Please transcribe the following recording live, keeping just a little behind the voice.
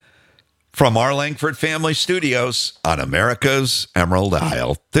From our Langford Family Studios on America's Emerald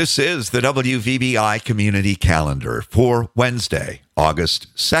Isle, this is the WVBI Community Calendar for Wednesday, August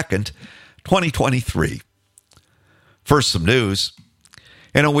 2nd, 2023. First, some news.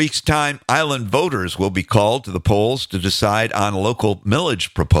 In a week's time, island voters will be called to the polls to decide on local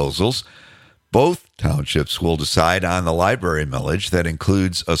millage proposals. Both townships will decide on the library millage that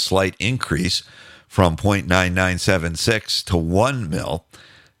includes a slight increase from 0.9976 to 1 mil.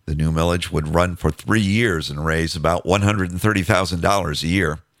 The new millage would run for 3 years and raise about $130,000 a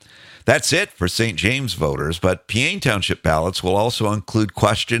year. That's it for St. James voters, but Peaine Township ballots will also include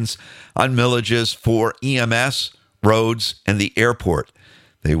questions on millages for EMS, roads, and the airport.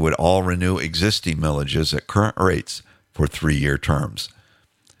 They would all renew existing millages at current rates for 3-year terms.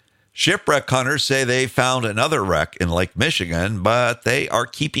 Shipwreck hunters say they found another wreck in Lake Michigan, but they are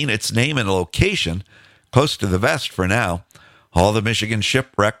keeping its name and location close to the vest for now. All the Michigan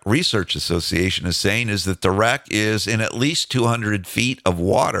Shipwreck Research Association is saying is that the wreck is in at least 200 feet of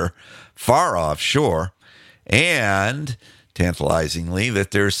water far offshore, and tantalizingly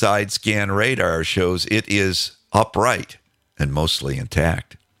that their side scan radar shows it is upright and mostly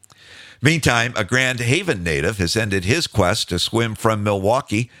intact. Meantime, a Grand Haven native has ended his quest to swim from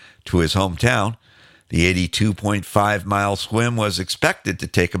Milwaukee to his hometown. The 82.5-mile swim was expected to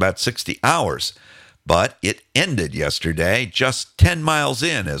take about 60 hours, but it ended yesterday just 10 miles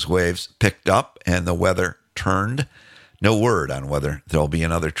in as waves picked up and the weather turned. No word on whether there'll be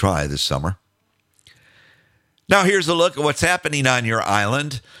another try this summer. Now here's a look at what's happening on your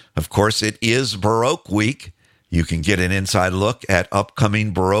island. Of course, it is Baroque Week. You can get an inside look at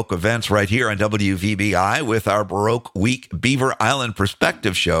upcoming Baroque events right here on WVBI with our Baroque Week Beaver Island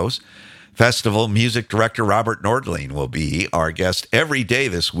Perspective shows. Festival music director Robert Nordling will be our guest every day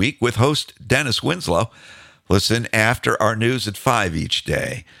this week with host Dennis Winslow. Listen after our news at 5 each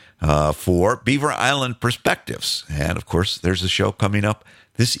day for Beaver Island Perspectives. And, of course, there's a show coming up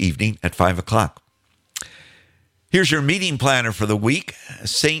this evening at 5 o'clock. Here's your meeting planner for the week.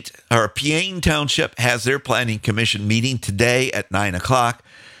 Peaine Township has their Planning Commission meeting today at 9 o'clock.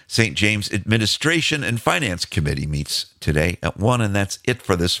 St. James Administration and Finance Committee meets today at 1, and that's it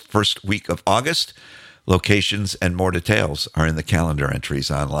for this first week of August. Locations and more details are in the calendar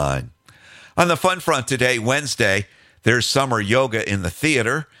entries online. On the fun front today, Wednesday, there's summer yoga in the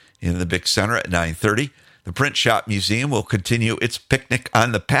theater in the Big Center at 9:30. The Print Shop Museum will continue its Picnic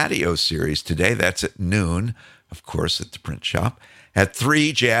on the Patio series today. That's at noon, of course, at the Print Shop. At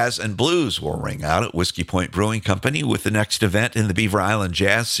 3, jazz and blues will ring out at Whiskey Point Brewing Company with the next event in the Beaver Island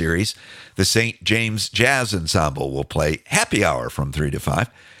Jazz Series. The St. James Jazz Ensemble will play happy hour from 3 to 5.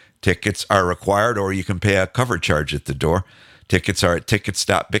 Tickets are required, or you can pay a cover charge at the door. Tickets are at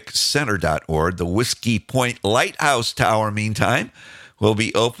tickets.biccenter.org. The Whiskey Point Lighthouse Tower, meantime, will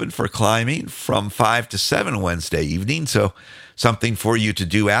be open for climbing from 5 to 7 Wednesday evening, so something for you to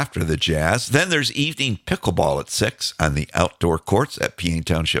do after the jazz. Then there's evening pickleball at 6 on the outdoor courts at Peaine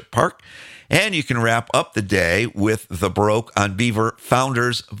Township Park. And you can wrap up the day with the Baroque on Beaver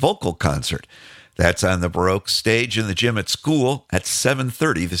Founders Vocal Concert. That's on the Baroque stage in the gym at school at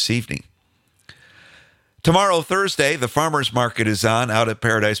 7:30 this evening. Tomorrow, Thursday, the Farmers Market is on out at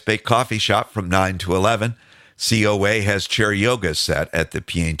Paradise Bay Coffee Shop from 9 to 11. COA has chair yoga set at the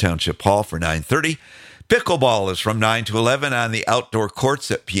Peaine Township Hall for 9:30. Pickleball is from 9 to 11 on the outdoor courts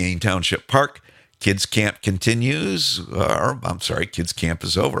at Peaine Township Park. Kids Camp continues. Kids Camp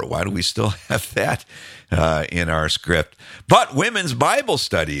is over. Why do we still have that in our script? But Women's Bible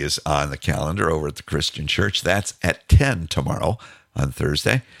Study is on the calendar over at the Christian Church. That's at 10 tomorrow on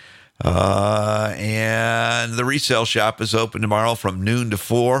Thursday. And the resale shop is open tomorrow from noon to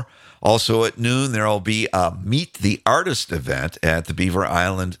 4. Also at noon, there will be a Meet the Artist event at the Beaver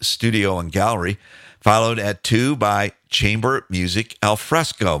Island Studio and Gallery, followed at 2 by Chamber Music Al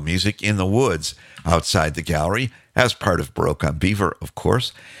Fresco, Music in the Woods, outside the gallery, as part of Baroque on Beaver, of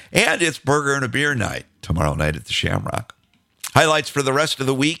course. And it's Burger and a Beer Night tomorrow night at the Shamrock. Highlights for the rest of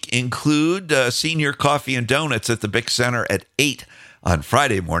the week include Senior Coffee and Donuts at the Bic Center at 8 on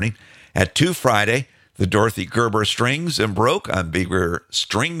Friday morning. At 2 Friday, the Dorothy Gerber Strings and Baroque on Beaver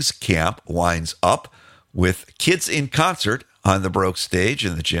Strings Camp winds up with Kids in Concert on the Baroque stage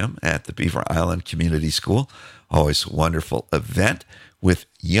in the gym at the Beaver Island Community School. Always a wonderful event with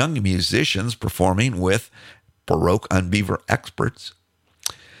young musicians performing with Baroque on Beaver experts.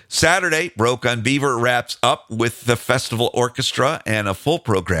 Saturday, Baroque on Beaver wraps up with the Festival Orchestra and a full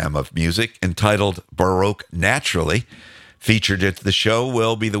program of music entitled Baroque Naturally. Featured at the show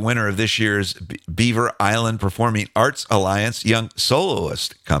will be the winner of this year's Beaver Island Performing Arts Alliance Young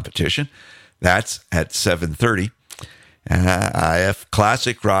Soloist Competition. That's at 7:30. If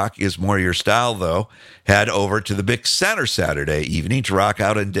classic rock is more your style, though, head over to the Big Center Saturday evening to rock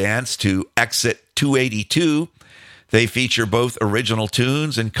out and dance to Exit 282. They feature both original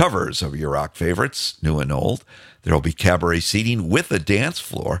tunes and covers of your rock favorites, new and old. There will be cabaret seating with a dance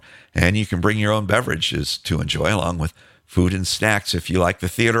floor, and you can bring your own beverages to enjoy, along with food and snacks if you like. The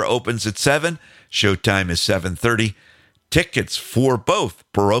theater opens at 7. Showtime is 7:30. Tickets for both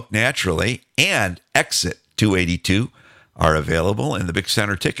Baroque Naturally and Exit 282 are available in the Big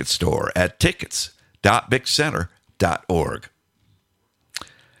Center Ticket Store at tickets.bigcenter.org.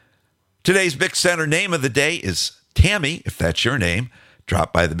 Today's Big Center name of the day is Tammy. If that's your name,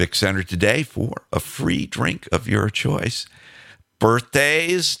 drop by the Big Center today for a free drink of your choice.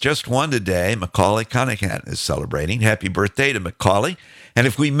 Birthdays, just one today. Macaulay Cunningham is celebrating. Happy birthday to Macaulay. And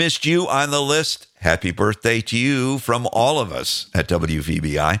if we missed you on the list, happy birthday to you from all of us at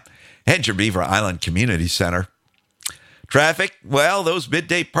WVBI and your Beaver Island Community Center. Traffic, well, those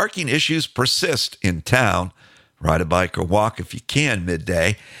midday parking issues persist in town. Ride a bike or walk if you can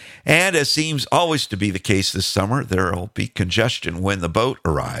midday. And as seems always to be the case this summer, there will be congestion when the boat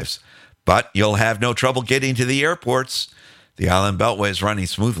arrives. But you'll have no trouble getting to the airports. The Island Beltway is running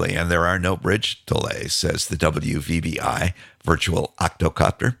smoothly, and there are no bridge delays, says the WVBI virtual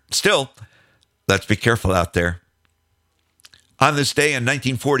octocopter. Still, let's be careful out there. On this day in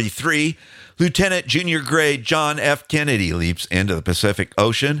 1943, Lieutenant Junior Grade John F. Kennedy leaps into the Pacific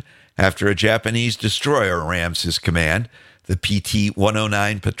Ocean after a Japanese destroyer rams his command, the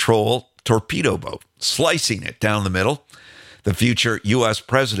PT-109 patrol torpedo boat, slicing it down the middle. The future U.S.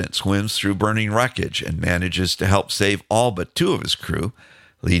 president swims through burning wreckage and manages to help save all but 2 of his crew,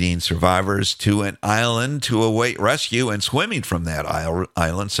 leading survivors to an island to await rescue and swimming from that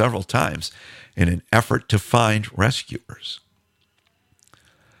island several times in an effort to find rescuers.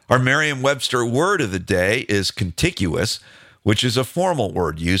 Our Merriam-Webster word of the day is contiguous, which is a formal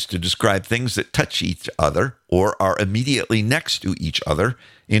word used to describe things that touch each other or are immediately next to each other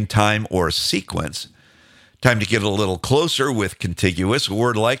in time or sequence. Time to get a little closer with contiguous, a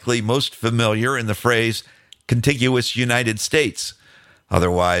word likely most familiar in the phrase contiguous United States.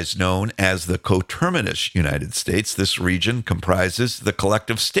 Otherwise known as the coterminous United States, this region comprises the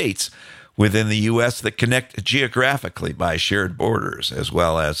collective states within the U.S. that connect geographically by shared borders, as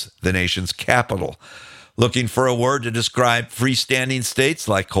well as the nation's capital. Looking for a word to describe freestanding states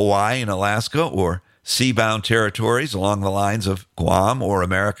like Hawaii and Alaska, or seabound territories along the lines of Guam or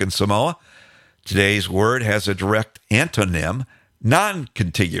American Samoa? Today's word has a direct antonym,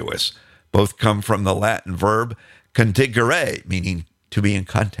 non-contiguous. Both come from the Latin verb contigere, meaning to be in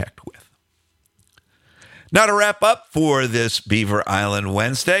contact with. Now to wrap up for this Beaver Island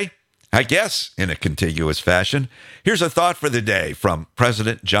Wednesday, I guess in a contiguous fashion, here's a thought for the day from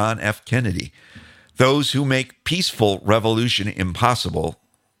President John F. Kennedy. Those who make peaceful revolution impossible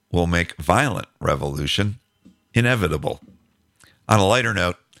will make violent revolution inevitable. On a lighter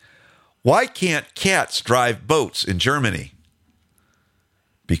note, why can't cats drive boats in Germany?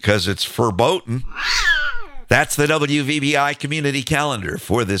 Because it's verboten. That's the WVBI community calendar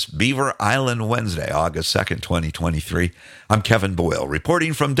for this Beaver Island Wednesday, August 2nd, 2023. I'm Kevin Boyle,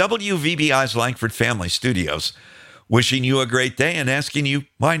 reporting from WVBI's Langford Family Studios, wishing you a great day and asking you,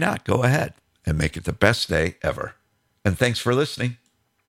 why not go ahead and make it the best day ever? And thanks for listening.